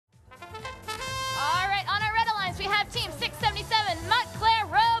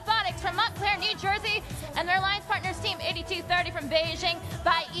8230 from Beijing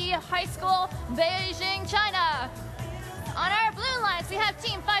by E High School, Beijing, China. On our blue lines, we have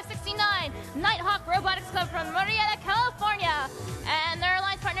Team 569, Nighthawk Robotics Club from Murrieta, California. And their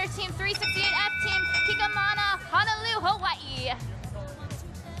alliance partner, Team 368F, Team Kikamana, Honolulu, Hawaii.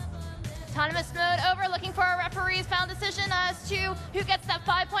 Autonomous mode over, looking for a referee's final decision as to who gets that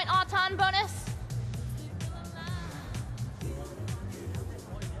 5-point Auton bonus.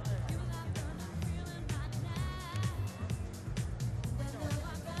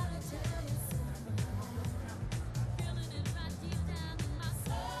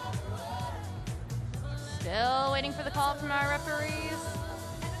 Still waiting for the call from our referees.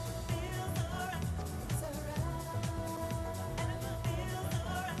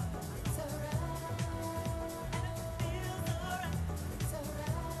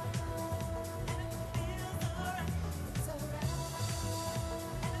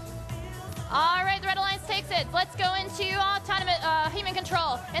 All right, the Red Alliance takes it. Let's go into autonomous human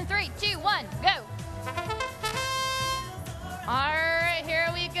control. In 3, 2, 1, go. All right, here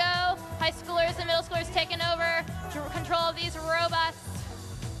we go. High schoolers and middle schoolers taking over control of these robots.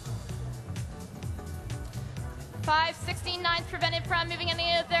 569 prevented from moving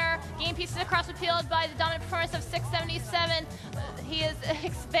any of their game pieces across the field by the dominant performance of 677. He has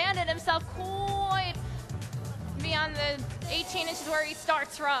expanded himself quite beyond the 18 inches where he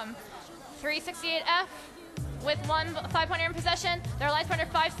starts from. 368F with one 5-pointer in possession. Their alliance partner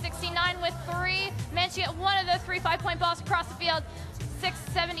 569 with 3. Managed to get one of those 3 5-point balls across the field.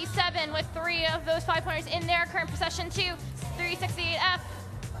 677 with 3 of those 5-pointers in their current possession too. 368F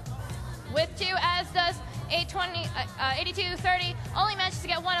with 2, as does 8230. Only manages to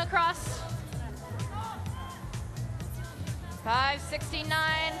get one across. 569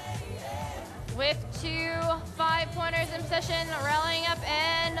 with 2 5-pointers in possession, rallying up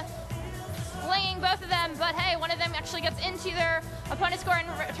and slinging both of them, but hey, one of them actually gets into their opponent's score and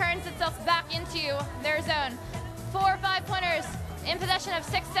returns itself back into their zone. 4 5-pointers in possession of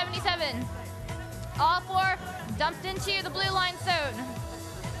 677. All 4 dumped into the blue line zone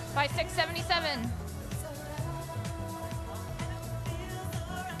by 677.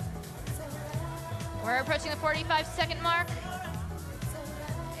 We're approaching the 45-second mark.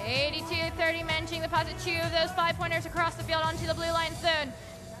 8230 managing to deposit 2 of those 5-pointers across the field onto the blue line zone.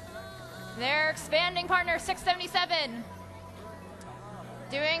 Their expanding partner, 677,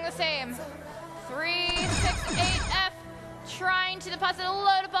 doing the same. 368F trying to deposit a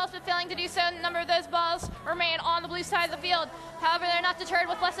load of balls, but failing to do so. A number of those balls remain on the blue side of the field. However, they're not deterred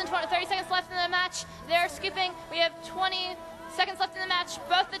with less than 30 seconds left in the match. They're scooping. We have 20 seconds left in the match.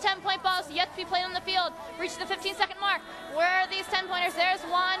 Both the 10-point balls yet to be played on the field. Reach the 15-second mark. Where are these 10-pointers? There's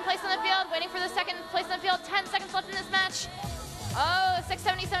one placed on the field, waiting for the second place on the field. 10 seconds left in this match. Oh,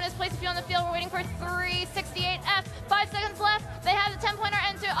 677 is placed on the field. We're waiting for 368F. 5 seconds left. They have the 10-point